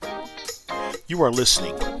You are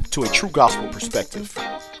listening to a true gospel perspective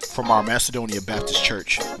from our Macedonia Baptist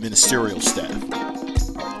Church ministerial staff.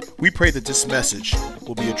 We pray that this message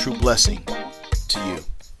will be a true blessing to you.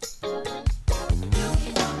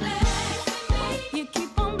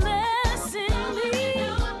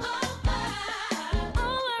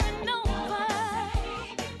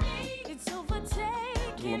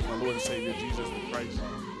 My Lord and Savior Jesus Christ,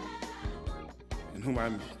 in whom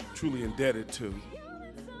I'm truly indebted to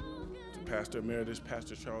Pastor Emeritus,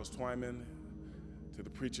 Pastor Charles Twyman, to the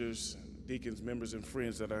preachers, deacons, members, and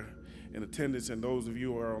friends that are in attendance, and those of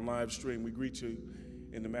you who are on live stream, we greet you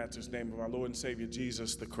in the matchless name of our Lord and Savior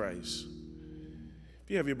Jesus the Christ. If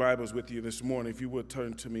you have your Bibles with you this morning, if you would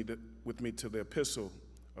turn with me to the epistle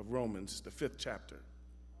of Romans, the 5th chapter.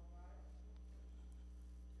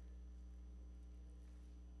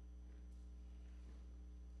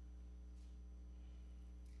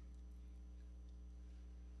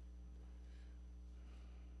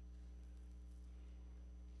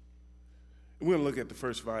 We're going to look at the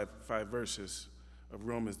first five verses of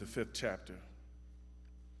Romans, the 5th chapter.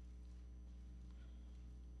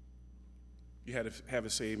 You have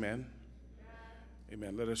it say amen?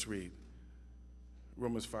 Amen. Let us read.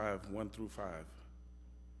 Romans 5, 1 through 5.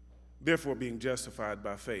 Therefore, being justified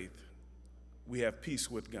by faith, we have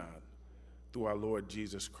peace with God through our Lord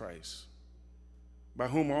Jesus Christ, by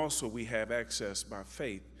whom also we have access by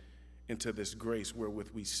faith into this grace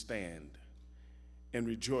wherewith we stand and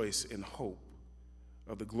rejoice in hope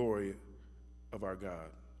of the glory of our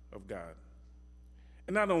God.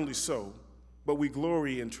 And not only so, but we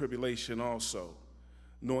glory in tribulation also,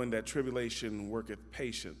 knowing that tribulation worketh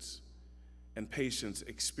patience, and patience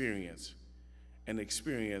experience, and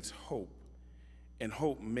experience hope. And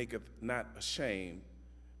hope maketh not ashamed,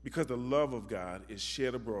 because the love of God is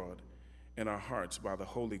shed abroad in our hearts by the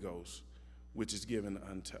Holy Ghost, which is given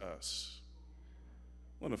unto us.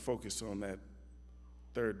 I want to focus on that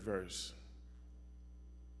third verse.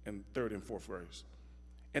 And third and fourth verse.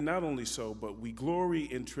 And not only so, but we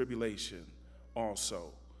glory in tribulation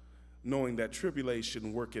also, knowing that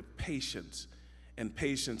tribulation worketh patience, and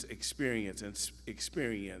patience experience, and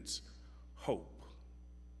experience hope.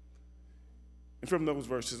 And from those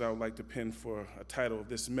verses, I would like to pen for a title of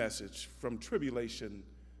this message, From Tribulation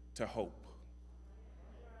to Hope.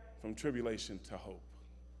 From tribulation to hope.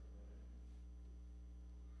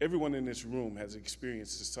 Everyone in this room has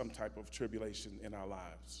experienced some type of tribulation in our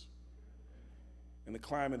lives. In the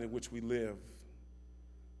climate in which we live,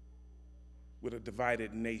 with a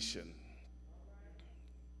divided nation,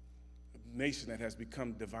 a nation that has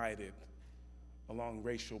become divided along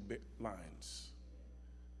racial lines.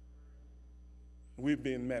 We've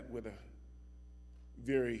been met with a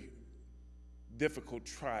very difficult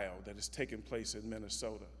trial that has taken place in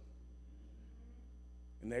Minnesota,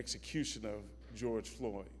 in the execution of George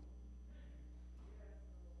Floyd.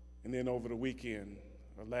 And then over the weekend,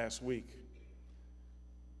 or last week,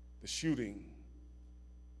 the shooting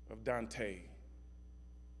of Dante.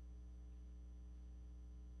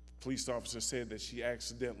 The police officer said that she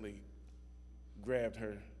accidentally grabbed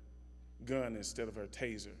her gun instead of her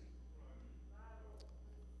taser.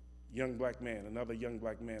 Another young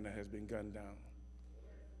black man that has been gunned down.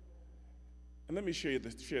 And let me share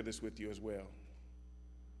this with you as well.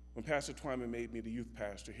 When Pastor Twyman made me the youth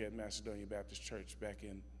pastor here at Macedonia Baptist Church back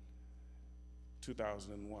in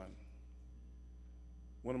 2001,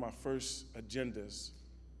 one of my first agendas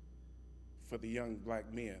for the young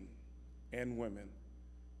black men and women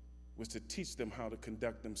was to teach them how to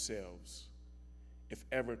conduct themselves if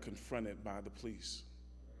ever confronted by the police.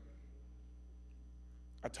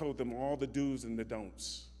 I told them all the do's and the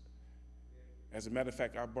don'ts. As a matter of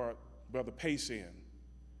fact, I brought Brother Pace in,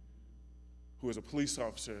 who is a police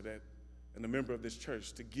officer and a member of this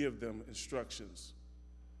church, to give them instructions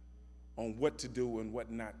on what to do and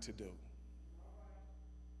what not to do.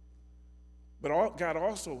 But God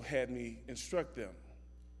also had me instruct them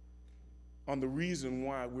on the reason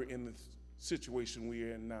why we're in the situation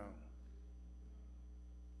we're in now.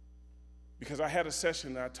 Because I had a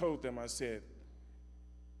session and I told them, I said,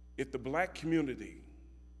 if the black community,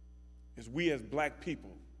 as we as black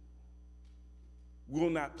people, will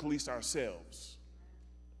not police ourselves,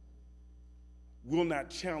 will not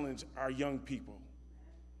challenge our young people,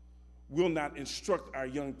 will not instruct our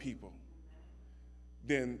young people,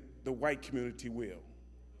 then the white community will.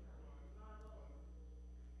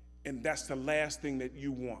 And that's the last thing that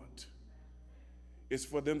you want, is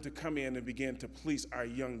for them to come in and begin to police our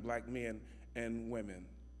young black men and women.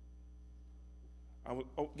 I was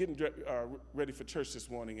getting ready for church this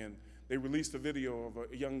morning, and they released a video of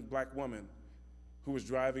a young black woman who was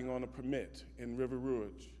driving on a permit in River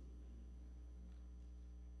Rouge.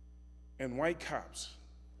 and white cops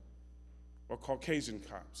or Caucasian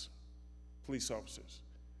cops, police officers,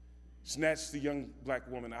 snatched the young black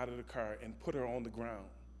woman out of the car and put her on the ground.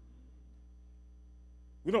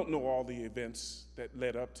 We don't know all the events that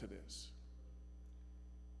led up to this,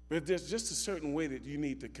 but there's just a certain way that you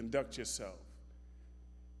need to conduct yourself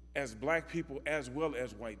as black people as well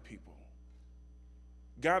as white people.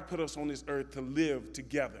 God put us on this earth to live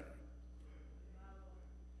together.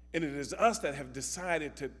 And it is us that have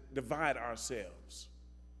decided to divide ourselves.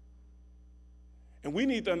 And we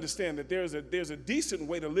need to understand that there's a decent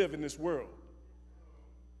way to live in this world.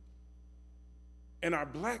 And our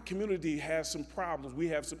black community has some problems. We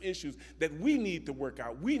have some issues that we need to work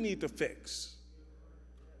out. We need to fix.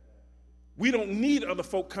 We don't need other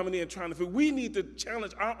folk coming in trying to fix. We need to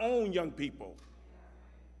challenge our own young people.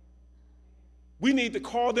 We need to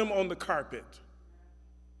call them on the carpet.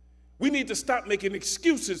 We need to stop making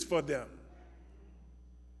excuses for them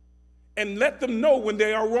and let them know when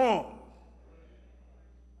they are wrong.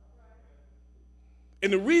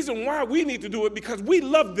 And the reason why we need to do it because we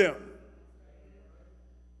love them.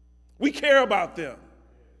 We care about them.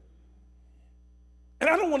 And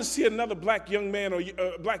I don't want to see another black young man or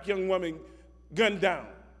black young woman gunned down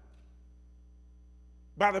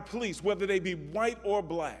by the police, whether they be white or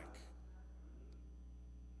black.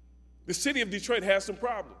 The city of Detroit has some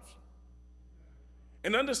problems.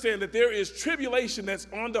 And understand that there is tribulation that's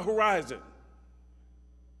on the horizon.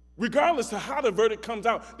 Regardless of how the verdict comes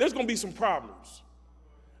out, there's going to be some problems.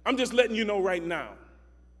 I'm just letting you know right now.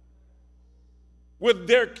 Whether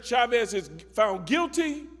Derek Chavez is found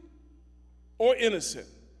guilty or innocent,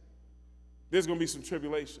 there's going to be some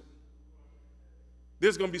tribulation.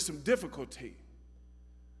 There's going to be some difficulty.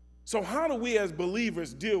 So how do we as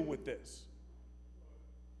believers deal with this?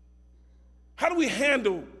 How do we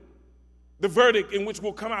handle the verdict in which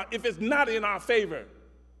will come out if it's not in our favor?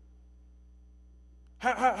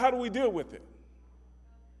 How do we deal with it?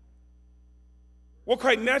 Well,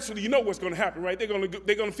 quite naturally, you know what's going to happen, right? They're going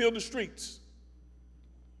to fill the streets.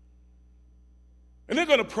 And they're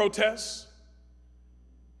going to protest.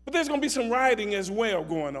 But there's going to be some rioting as well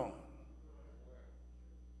going on.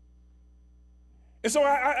 And so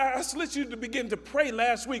I solicit you to begin to pray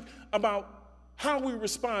last week about how we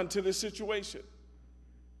respond to this situation.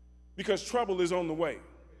 Because trouble is on the way.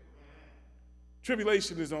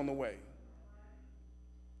 Tribulation is on the way.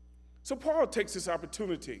 So Paul takes this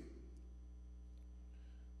opportunity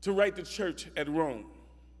to write the church at Rome.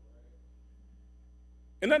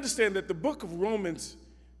 And understand that the book of Romans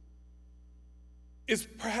is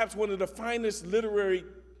perhaps one of the finest literary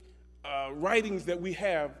writings that we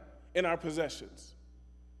have in our possessions.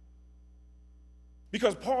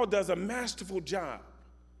 Because Paul does a masterful job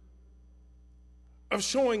of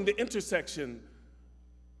showing the intersection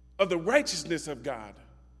of the righteousness of God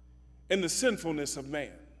and the sinfulness of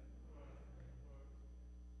man.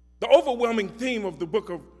 The overwhelming theme of the book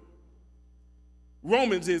of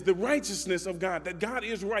Romans is the righteousness of God, that God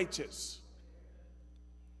is righteous,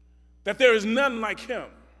 that there is none like him.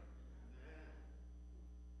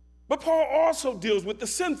 But Paul also deals with the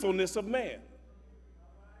sinfulness of man.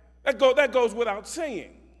 That goes without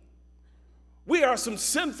saying. We are some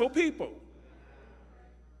sinful people.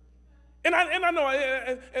 And I know,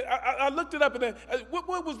 I looked it up, and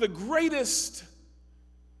what was the greatest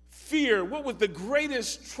fear, what was the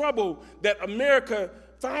greatest trouble that America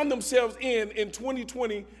found themselves in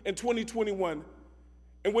 2020 and 2021?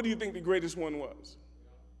 And what do you think the greatest one was?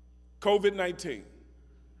 COVID-19.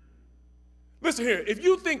 Listen here, if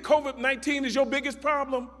you think COVID-19 is your biggest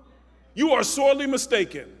problem, you are sorely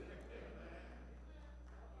mistaken.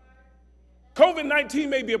 COVID-19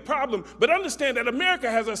 may be a problem, but understand that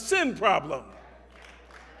America has a sin problem.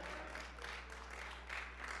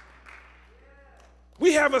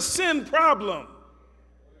 We have a sin problem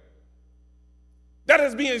that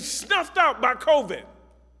is being snuffed out by COVID.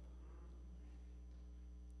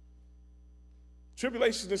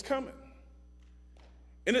 Tribulation is coming.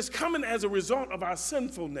 And it's coming as a result of our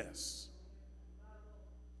sinfulness.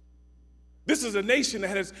 This is a nation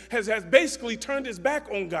that has basically turned its back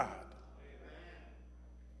on God.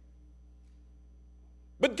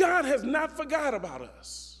 But God has not forgot about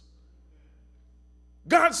us.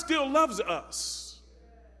 God still loves us.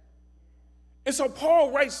 And so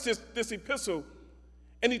Paul writes this epistle,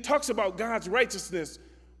 and he talks about God's righteousness,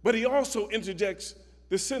 but he also interjects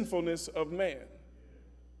the sinfulness of man.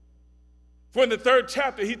 For in the 3rd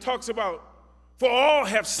chapter, he talks about, for all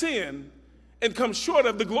have sinned and come short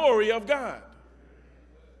of the glory of God.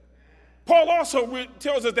 Paul also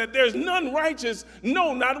tells us that there's none righteous,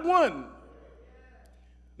 no, not one.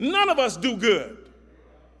 None of us do good.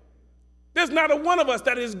 There's not a one of us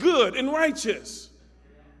that is good and righteous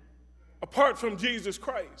apart from Jesus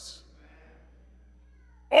Christ.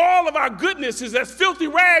 All of our goodness is as filthy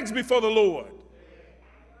rags before the Lord.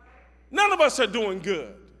 None of us are doing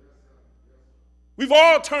good. We've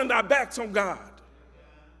all turned our backs on God.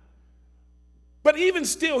 But even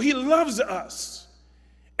still, he loves us,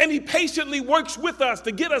 and he patiently works with us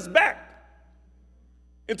to get us back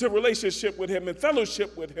into relationship with him and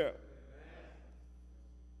fellowship with him.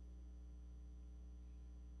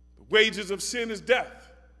 The wages of sin is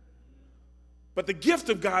death, but the gift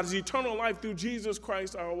of God is eternal life through Jesus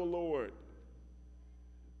Christ our Lord.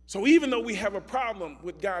 So even though we have a problem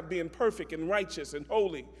with God being perfect and righteous and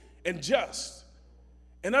holy and just,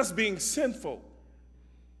 and us being sinful,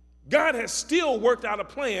 God has still worked out a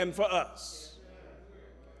plan for us.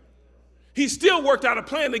 He still worked out a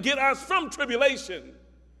plan to get us from tribulation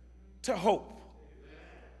to hope,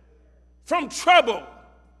 from trouble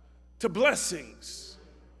to blessings.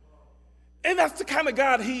 And that's the kind of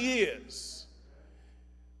God he is.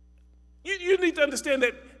 You need to understand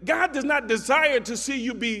that God does not desire to see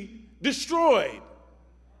you be destroyed.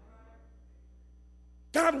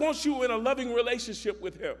 God wants you in a loving relationship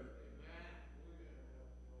with him.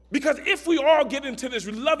 Because if we all get into this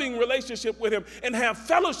loving relationship with him and have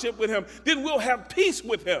fellowship with him, then we'll have peace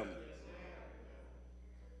with him.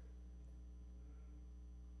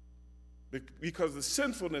 Because the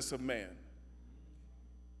sinfulness of man,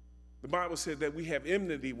 the Bible said that we have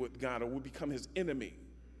enmity with God, or we become his enemy.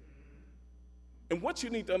 And what you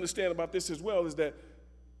need to understand about this as well is that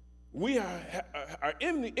we are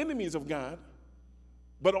enemies of God,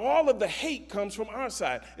 but all of the hate comes from our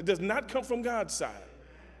side. It does not come from God's side.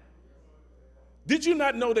 Did you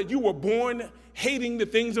not know that you were born hating the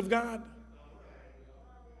things of God?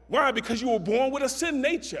 Why? Because you were born with a sin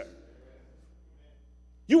nature.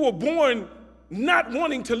 You were born not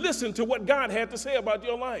wanting to listen to what God had to say about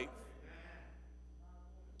your life.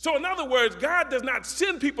 So in other words, God does not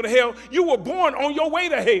send people to hell. You were born on your way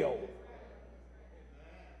to hell.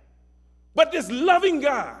 But this loving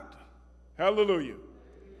God, hallelujah,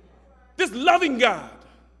 this loving God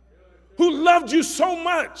who loved you so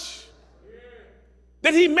much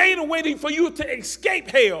that he made a way for you to escape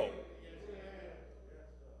hell.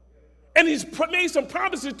 And he's made some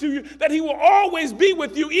promises to you that he will always be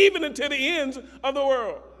with you even until the ends of the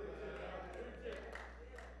world.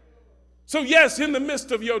 So yes, in the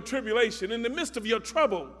midst of your tribulation, in the midst of your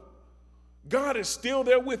trouble, God is still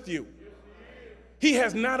there with you. He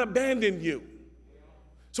has not abandoned you.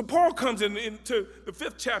 So Paul comes into the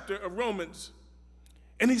 5th chapter of Romans,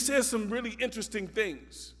 and he says some really interesting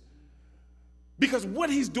things. Because what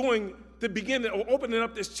he's doing to begin or opening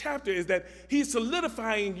up this chapter is that he's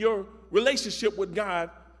solidifying your relationship with God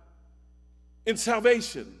in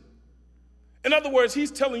salvation. In other words,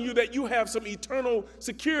 he's telling you that you have some eternal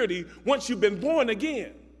security once you've been born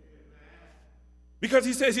again. Because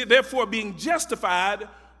he says here, therefore, being justified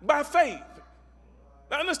by faith.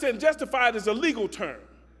 Now understand, justified is a legal term.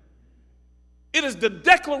 It is the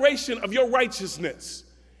declaration of your righteousness,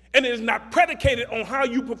 and it is not predicated on how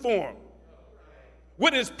you perform.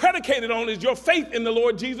 What it is predicated on is your faith in the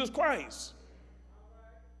Lord Jesus Christ.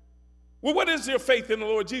 Well, what is your faith in the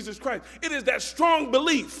Lord Jesus Christ? It is that strong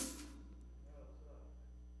belief.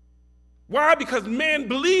 Why? Because man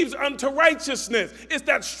believes unto righteousness. It's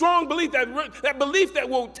that strong belief, that belief that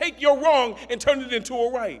will take your wrong and turn it into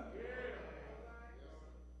a right.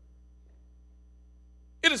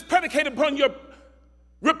 It is predicated upon your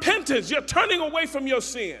repentance. You're turning away from your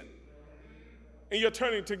sin, and you're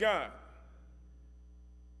turning to God.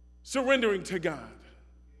 Surrendering to God.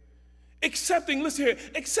 Accepting, listen here,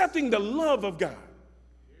 accepting the love of God.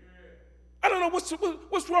 I don't know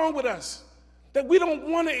what's wrong with us, that we don't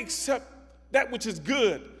want to accept that which is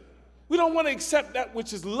good. We don't want to accept that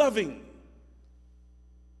which is loving.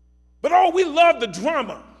 But we love the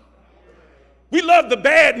drama. We love the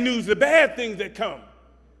bad news, the bad things that come.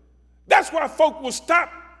 That's why folk will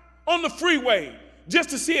stop on the freeway just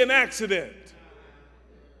to see an accident.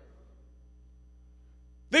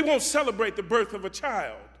 They won't celebrate the birth of a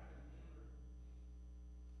child.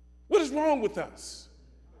 What is wrong with us?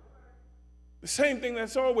 The same thing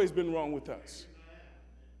that's always been wrong with us.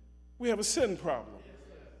 We have a sin problem.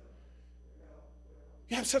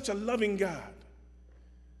 You have such a loving God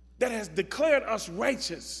that has declared us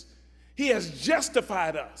righteous. He has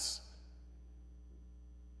justified us.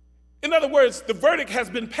 In other words, the verdict has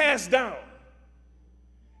been passed down,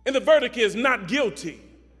 and the verdict is not guilty.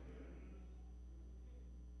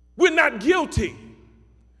 We're not guilty.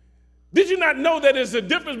 Did you not know that there's a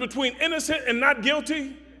difference between innocent and not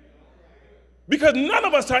guilty? Because none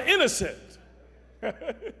of us are innocent.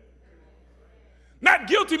 Not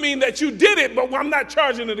guilty means that you did it, but I'm not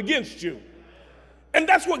charging it against you. And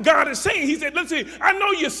that's what God is saying. He said, listen, I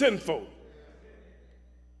know you're sinful.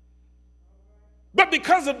 But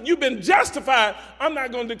because of you've been justified, I'm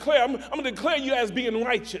not going to declare, I'm going to declare you as being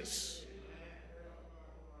righteous.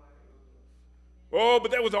 Oh,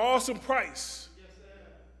 but that was an awesome price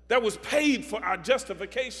that was paid for our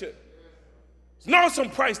justification. It's an awesome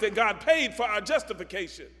price that God paid for our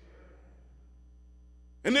justification.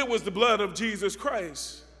 And it was the blood of Jesus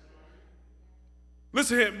Christ.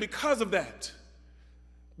 Listen here, because of that,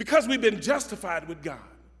 because we've been justified with God,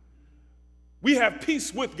 we have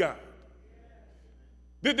peace with God.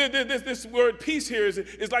 This word peace here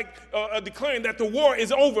is like declaring that the war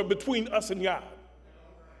is over between us and God.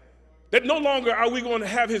 That no longer are we going to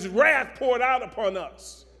have his wrath poured out upon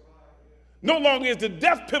us. No longer is the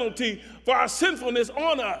death penalty for our sinfulness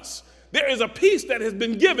on us. There is a peace that has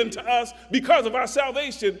been given to us because of our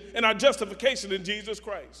salvation and our justification in Jesus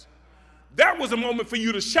Christ. That was a moment for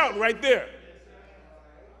you to shout right there.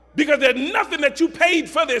 Because there's nothing that you paid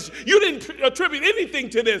for this. You didn't attribute anything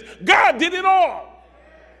to this. God did it all.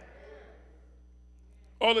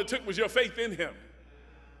 All it took was your faith in him.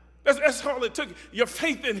 That's all it took, your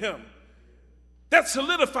faith in him. That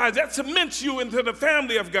solidifies, that cements you into the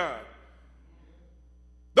family of God.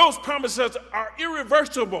 Those promises are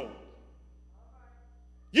irreversible.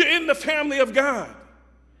 You're in the family of God.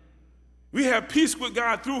 We have peace with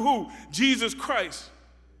God through who? Jesus Christ.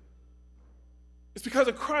 It's because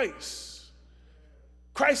of Christ.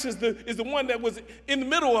 Christ is the one that was in the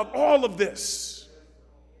middle of all of this.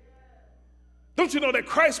 Don't you know that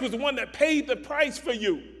Christ was the one that paid the price for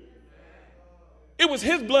you? It was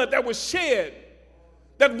his blood that was shed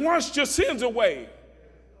that washed your sins away.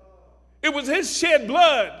 It was his shed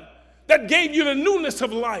blood that gave you the newness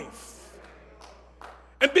of life.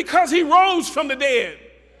 And because he rose from the dead,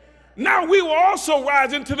 now we will also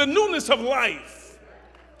rise into the newness of life.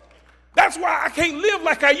 That's why I can't live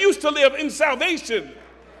like I used to live in salvation.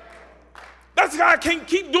 That's why I can't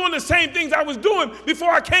keep doing the same things I was doing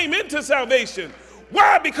before I came into salvation.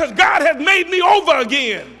 Why? Because God has made me over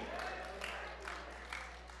again.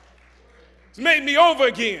 He's made me over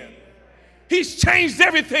again. He's changed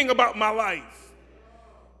everything about my life.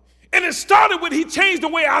 And it started with he changed the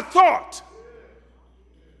way I thought.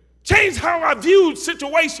 Changed how I viewed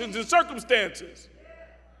situations and circumstances.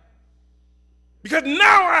 Because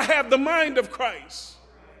now I have the mind of Christ.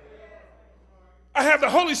 I have the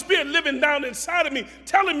Holy Spirit living down inside of me,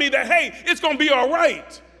 telling me that, hey, it's going to be all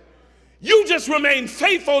right. You just remain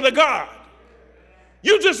faithful to God.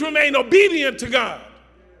 You just remain obedient to God.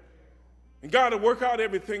 And God will work out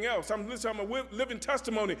everything else. I'm a living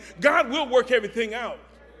testimony. God will work everything out.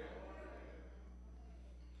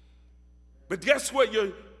 But guess what?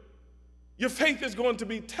 Your faith is going to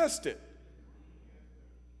be tested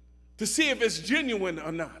to see if it's genuine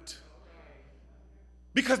or not.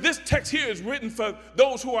 Because this text here is written for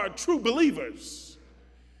those who are true believers.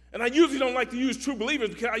 And I usually don't like to use true believers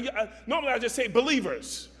because normally I just say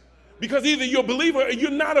believers. Because either you're a believer or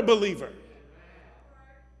you're not a believer.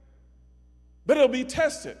 But it'll be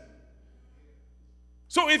tested.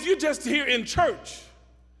 So if you're just here in church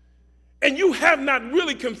and you have not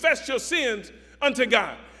really confessed your sins unto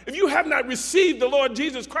God, if you have not received the Lord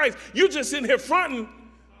Jesus Christ, you're just in here fronting,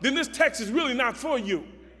 then this text is really not for you.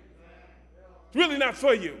 It's really not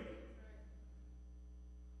for you.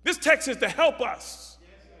 This text is to help us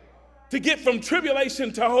to get from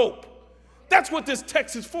tribulation to hope. That's what this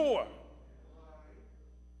text is for.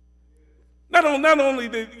 Not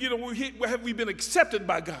only have we been accepted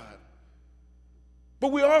by God,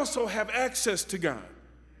 but we also have access to God.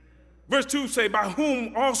 Verse 2 say, by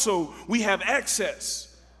whom also we have access.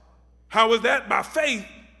 How is that? By faith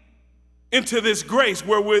into this grace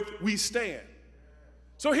wherewith we stand.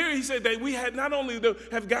 So here he said that we had not only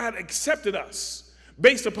have God accepted us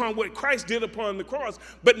based upon what Christ did upon the cross,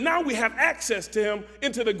 but now we have access to him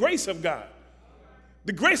into the grace of God.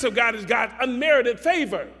 The grace of God is God's unmerited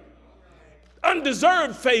favor,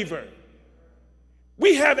 undeserved favor.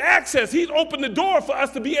 We have access. He's opened the door for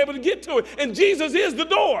us to be able to get to it, and Jesus is the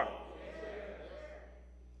door.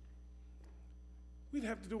 We didn't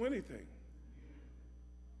have to do anything.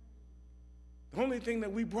 The only thing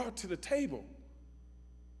that we brought to the table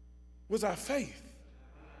was our faith.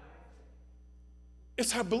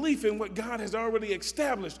 It's our belief in what God has already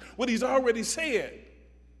established, what he's already said.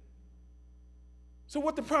 So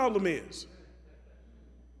what the problem is?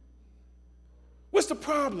 What's the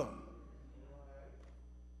problem?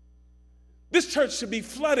 This church should be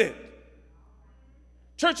flooded.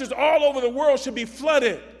 Churches all over the world should be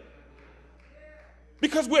flooded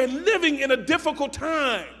because we're living in a difficult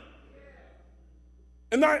time.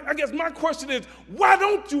 And I guess my question is, why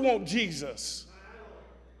don't you want Jesus?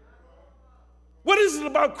 What is it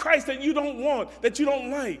about Christ that you don't want, that you don't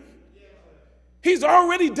like? He's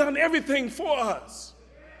already done everything for us.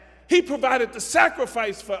 He provided the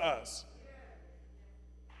sacrifice for us.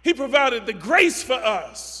 He provided the grace for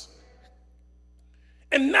us.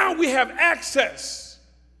 And now we have access.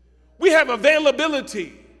 We have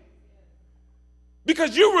availability.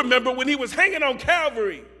 Because you remember when he was hanging on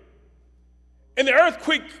Calvary and the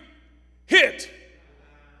earthquake hit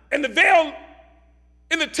and the veil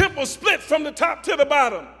in the temple split from the top to the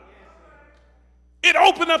bottom. It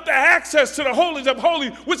opened up the access to the holies of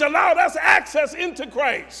holies, which allowed us access into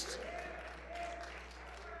Christ.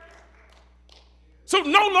 So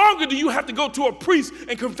no longer do you have to go to a priest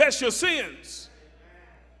and confess your sins.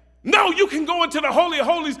 No, you can go into the Holy of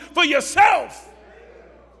Holies for yourself.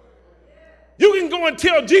 You can go and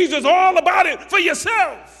tell Jesus all about it for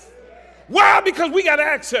yourself. Why? Because we got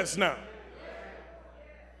access now.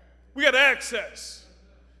 We got access.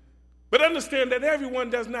 But understand that everyone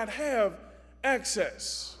does not have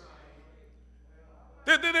access.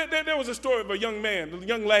 There was a story of a young man, a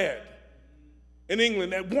young lad in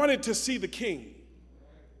England that wanted to see the king.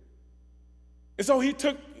 And so he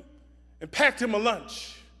took and packed him a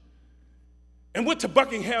lunch and went to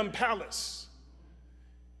Buckingham Palace.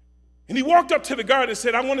 And he walked up to the guard and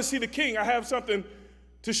said, I want to see the king. I have something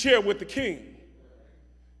to share with the king.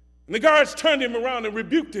 And the guards turned him around and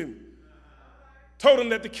rebuked him, told him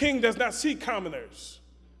that the king does not see commoners.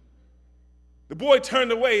 The boy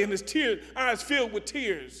turned away and his eyes filled with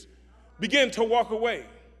tears, began to walk away.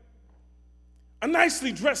 A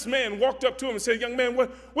nicely dressed man walked up to him and said, young man,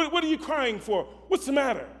 what are you crying for? What's the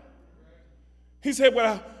matter? He said,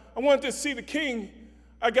 well, I wanted to see the king.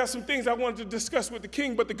 I got some things I wanted to discuss with the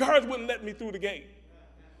king, but the guards wouldn't let me through the gate.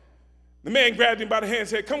 The man grabbed him by the hand and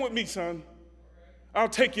said, come with me, son. I'll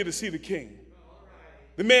take you to see the king.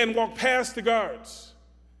 The man walked past the guards.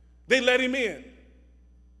 They let him in.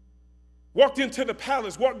 Walked into the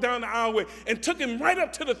palace, walked down the aisleway, and took him right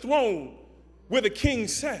up to the throne where the king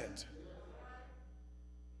sat.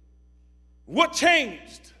 What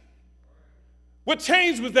changed? What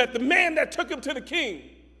changed was that the man that took him to the king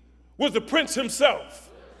was the prince himself.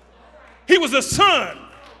 He was a son.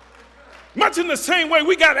 Much in the same way,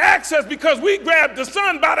 we got access because we grabbed the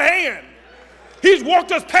son by the hand. He's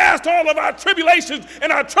walked us past all of our tribulations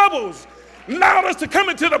and our troubles, allowed us to come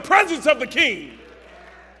into the presence of the king.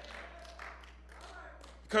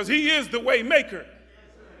 Because he is the way maker.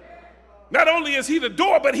 Not only is he the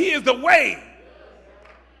door, but he is the way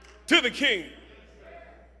to the king.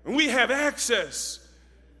 And we have access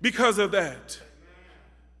because of that.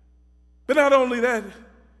 But not only that,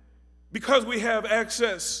 because we have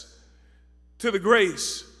access to the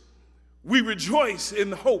grace, we rejoice in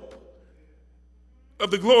the hope of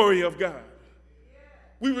the glory of God.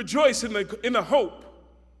 We rejoice in the hope.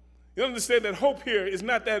 You understand that hope here is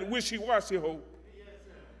not that wishy-washy hope.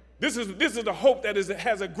 This is a hope that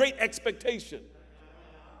has a great expectation.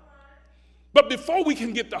 But before we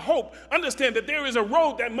can get the hope, understand that there is a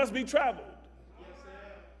road that must be traveled.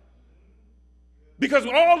 Because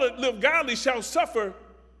all that live godly shall suffer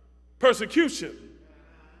persecution.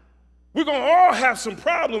 We're going to all have some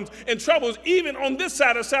problems and troubles even on this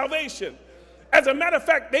side of salvation. As a matter of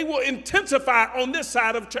fact, they will intensify on this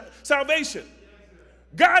side of salvation.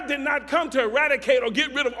 God did not come to eradicate or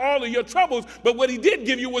get rid of all of your troubles, but what he did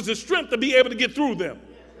give you was the strength to be able to get through them.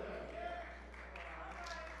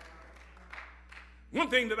 One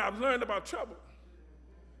thing that I've learned about trouble,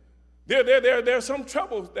 there's some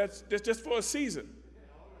trouble that's just for a season.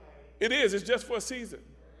 It's just for a season.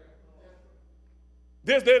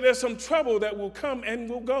 There's some trouble that will come and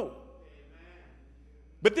will go.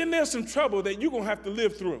 But then there's some trouble that you're going to have to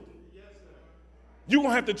live through. You're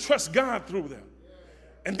going to have to trust God through them.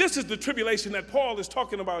 And this is the tribulation that Paul is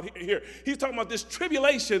talking about here. He's talking about this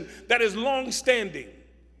tribulation that is long-standing.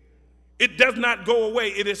 It does not go away.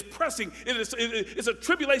 It is pressing. It's a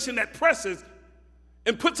tribulation that presses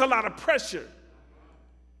and puts a lot of pressure.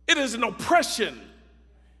 It is an oppression.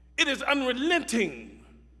 It is unrelenting.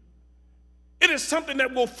 It is something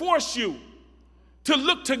that will force you to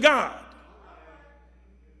look to God.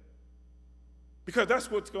 Because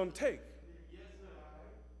that's what it's going to take.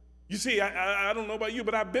 You see, I don't know about you,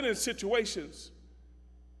 but I've been in situations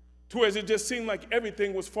to where it just seemed like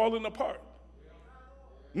everything was falling apart.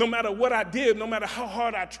 No matter what I did, no matter how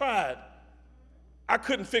hard I tried, I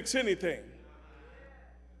couldn't fix anything.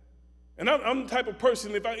 And I'm the type of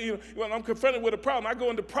person, when I'm confronted with a problem, I go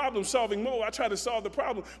into problem-solving mode. I try to solve the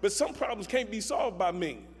problem, but some problems can't be solved by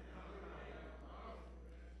me.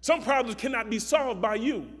 Some problems cannot be solved by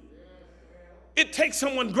you. It takes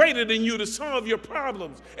someone greater than you to solve your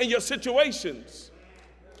problems and your situations.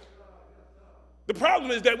 The problem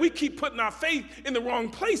is that we keep putting our faith in the wrong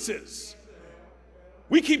places.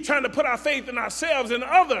 We keep trying to put our faith in ourselves and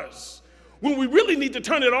others when we really need to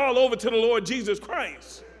turn it all over to the Lord Jesus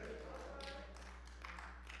Christ.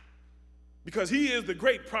 Because he is the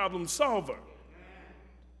great problem solver.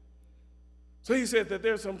 So he said that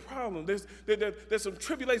there's some problem, there's some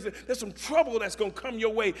tribulation, there's some trouble that's going to come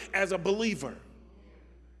your way as a believer.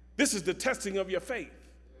 This is the testing of your faith.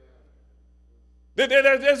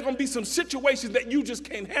 There's going to be some situations that you just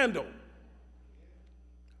can't handle.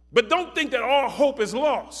 But don't think that all hope is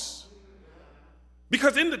lost.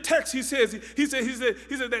 Because in the text he said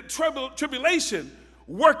that tribulation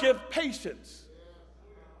worketh patience.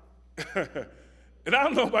 And I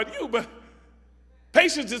don't know about you, but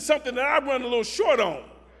patience is something that I run a little short on.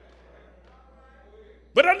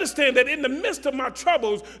 But understand that in the midst of my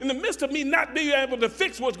troubles, in the midst of me not being able to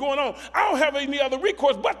fix what's going on, I don't have any other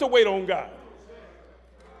recourse but to wait on God.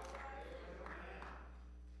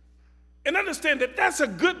 And understand that that's a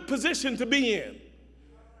good position to be in.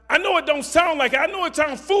 I know it don't sound like it. I know it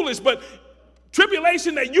sounds foolish, but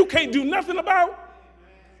tribulation that you can't do nothing about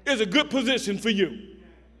is a good position for you.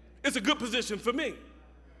 It's a good position for me.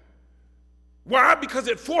 Why? Because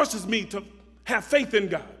it forces me to have faith in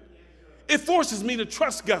God. It forces me to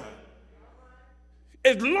trust God.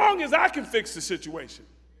 As long as I can fix the situation,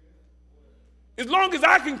 as long as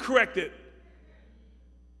I can correct it,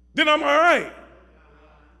 then I'm all right.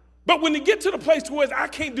 But when you get to the place where I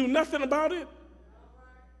can't do nothing about it,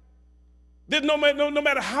 then no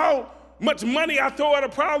matter how much money I throw at a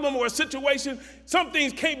problem or a situation, some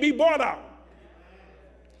things can't be bought out.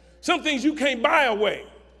 Some things you can't buy away.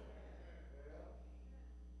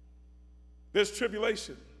 There's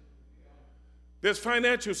tribulation. There's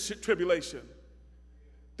financial tribulation.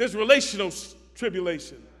 There's relational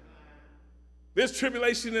tribulation. There's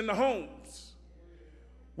tribulation in the homes.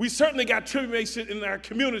 We certainly got tribulation in our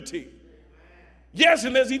community. Yes,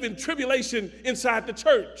 and there's even tribulation inside the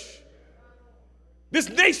church. This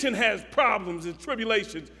nation has problems and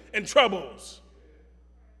tribulations and troubles.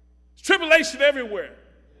 There's tribulation everywhere.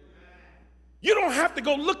 You don't have to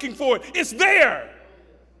go looking for it. It's there.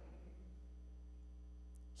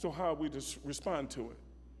 So how we just respond to it?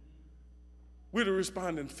 We're to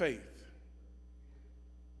respond in faith.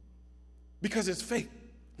 Because it's faith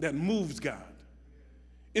that moves God.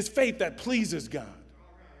 It's faith that pleases God.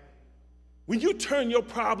 When you turn your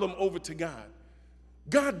problem over to God,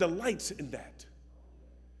 God delights in that.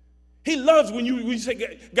 He loves when you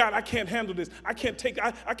say, God, I can't handle this. I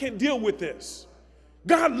can't deal with this.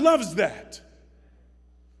 God loves that.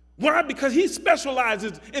 Why? Because he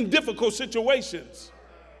specializes in difficult situations.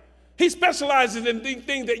 He specializes in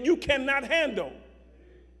things that you cannot handle.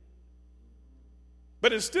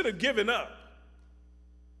 But instead of giving up,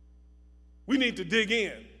 we need to dig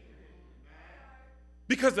in.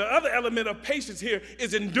 Because the other element of patience here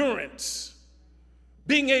is endurance.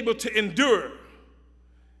 Being able to endure.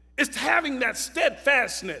 It's having that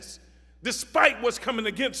steadfastness despite what's coming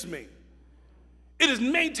against me. It is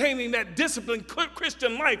maintaining that disciplined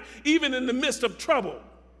Christian life even in the midst of trouble.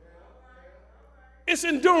 It's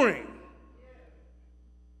enduring.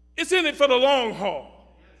 It's in it for the long haul.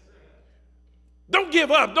 Don't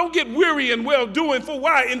give up. Don't get weary in well-doing. For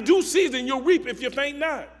why? In due season you'll reap if you faint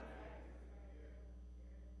not.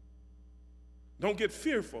 Don't get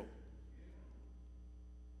fearful.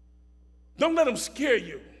 Don't let them scare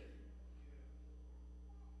you.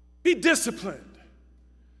 Be disciplined.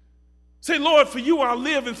 Say, Lord, for you I'll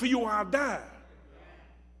live and for you I'll die.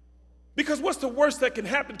 Because what's the worst that can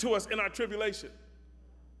happen to us in our tribulation?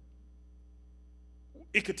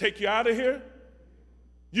 It could take you out of here.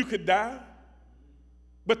 You could die.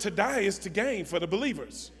 But to die is to gain for the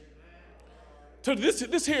believers. So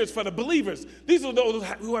this here is for the believers. These are those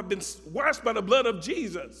who have been washed by the blood of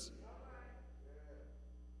Jesus.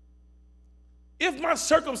 If my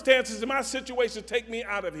circumstances and my situation take me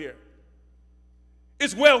out of here,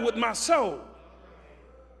 it's well with my soul.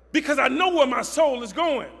 Because I know where my soul is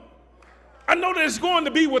going. I know that it's going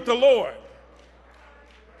to be with the Lord.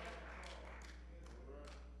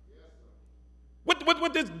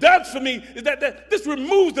 What this does for me is that this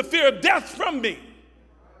removes the fear of death from me.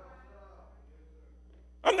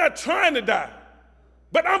 I'm not trying to die,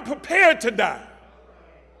 but I'm prepared to die.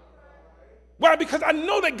 Why? Because I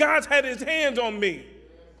know that God's had his hands on me.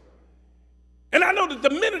 And I know that the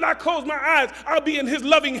minute I close my eyes, I'll be in his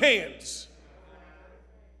loving hands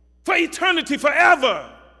for eternity, forever.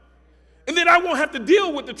 And then I won't have to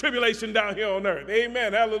deal with the tribulation down here on earth.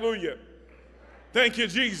 Amen. Hallelujah. Thank you,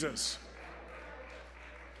 Jesus.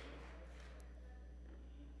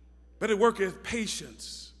 but it worketh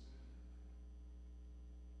patience.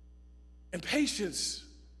 And patience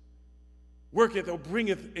worketh or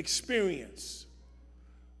bringeth experience.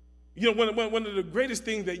 You know, one of the greatest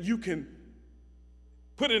things that you can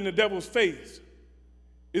put in the devil's face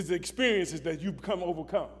is the experiences that you've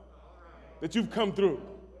overcome, that you've come through.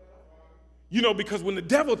 You know, because when the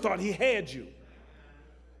devil thought he had you,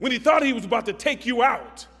 when he thought he was about to take you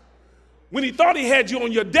out, when he thought he had you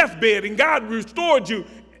on your deathbed and God restored you,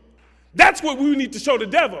 that's what we need to show the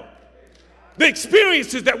devil. The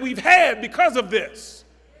experiences that we've had because of this.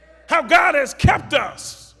 How God has kept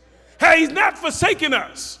us. How he's not forsaken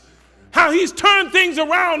us. How he's turned things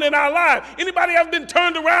around in our life. Anybody ever been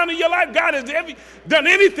turned around in your life? God has done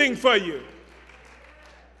anything for you.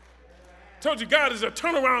 I told you God is a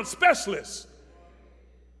turnaround specialist.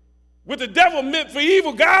 What the devil meant for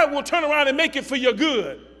evil, God will turn around and make it for your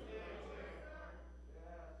good.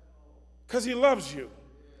 Because he loves you.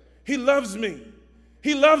 He loves me.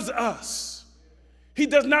 He loves us. He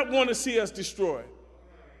does not want to see us destroyed.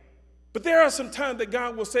 But there are some times that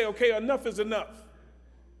God will say, okay, enough is enough.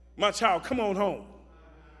 My child, come on home.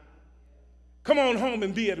 Come on home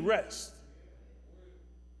and be at rest.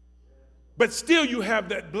 But still you have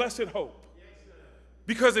that blessed hope.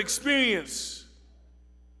 Because experience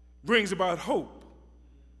brings about hope.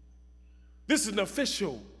 This is an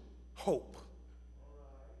official hope.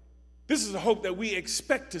 This is a hope that we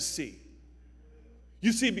expect to see.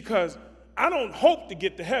 You see, because I don't hope to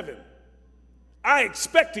get to heaven. I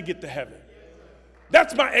expect to get to heaven.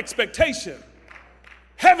 That's my expectation.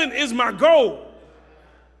 Heaven is my goal.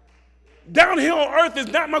 Down here on earth is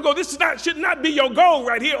not my goal. Should not be your goal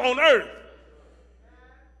right here on earth.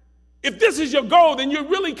 If this is your goal, then you're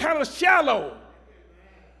really kind of shallow.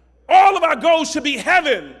 All of our goals should be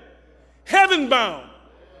heaven, heaven-bound.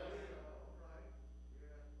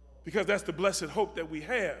 Because that's the blessed hope that we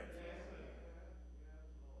have.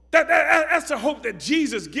 That's the hope that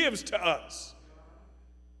Jesus gives to us.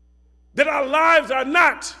 That our lives are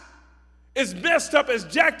not as messed up, as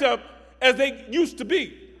jacked up as they used to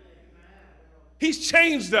be. He's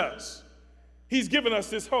changed us. He's given us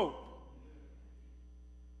this hope.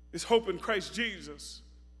 This hope in Christ Jesus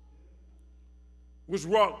was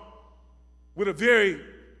wrought with a very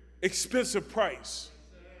expensive price.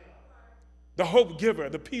 The hope giver,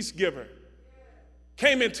 the peace giver,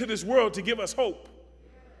 came into this world to give us hope.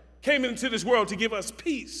 Came into this world to give us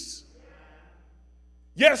peace.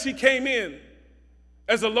 Yes, he came in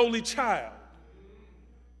as a lowly child,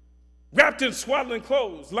 wrapped in swaddling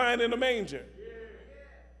clothes, lying in a manger.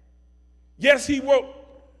 Yes, he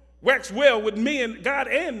waxed well with men, God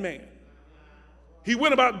and man. He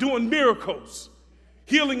went about doing miracles,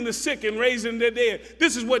 healing the sick and raising the dead.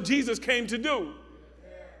 This is what Jesus came to do.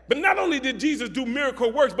 But not only did Jesus do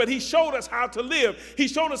miracle works, but he showed us how to live. He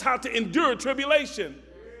showed us how to endure tribulation.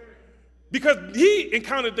 Because he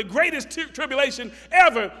encountered the greatest tribulation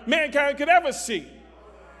ever mankind could ever see.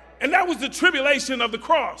 And that was the tribulation of the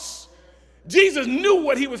cross. Jesus knew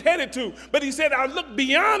what he was headed to, but he said, I look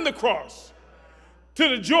beyond the cross to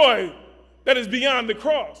the joy that is beyond the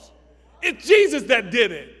cross. It's Jesus that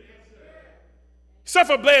did it.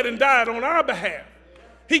 Suffered, bled, and died on our behalf.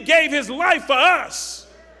 He gave his life for us.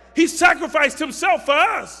 He sacrificed himself for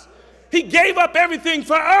us. He gave up everything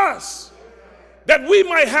for us, that we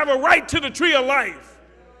might have a right to the tree of life.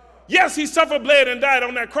 Yes, he suffered, bled, and died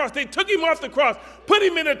on that cross. They took him off the cross, put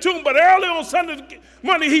him in a tomb, but early on Sunday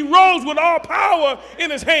morning, he rose with all power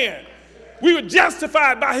in his hand. We were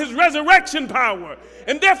justified by his resurrection power,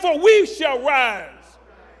 and therefore we shall rise.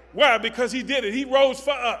 Why? Because he did it. He rose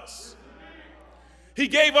for us. He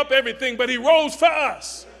gave up everything, but he rose for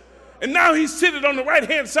us. And now he's sitting on the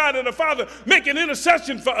right-hand side of the Father making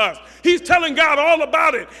intercession for us. He's telling God all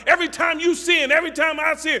about it. Every time you sin, every time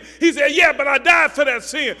I sin, he said, yeah, but I died for that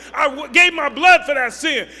sin. I gave my blood for that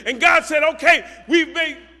sin. And God said, okay, we've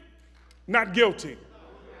made not guilty.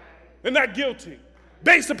 They're not guilty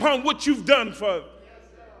based upon what you've done for.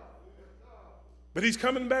 But he's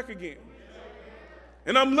coming back again.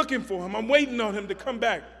 And I'm looking for him. I'm waiting on him to come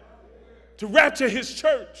back to rapture his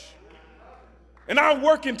church. And I'll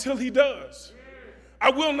work until he does. I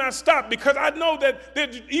will not stop, because I know that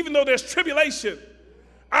even though there's tribulation,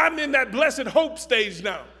 I'm in that blessed hope stage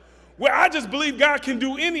now, where I just believe God can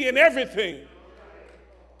do any and everything.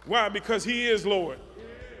 Why? Because he is Lord.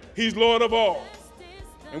 He's Lord of all.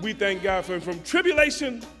 And we thank God for him. From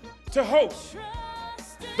tribulation to hope.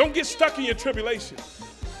 Don't get stuck in your tribulation.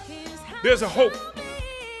 There's a hope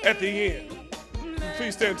at the end.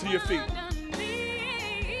 Please stand to your feet.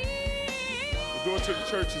 The door to the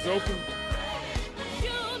church is open.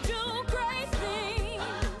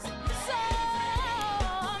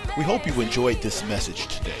 We hope you enjoyed this message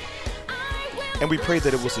today, and we pray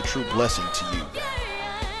that it was a true blessing to you.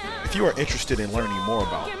 If you are interested in learning more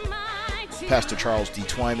about Pastor Charles D.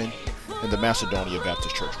 Twyman and the Macedonia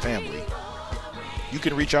Baptist Church family, you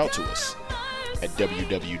can reach out to us at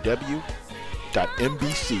www.mbcdet.com.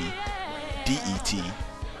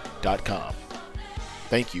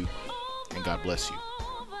 Thank you, and God bless you.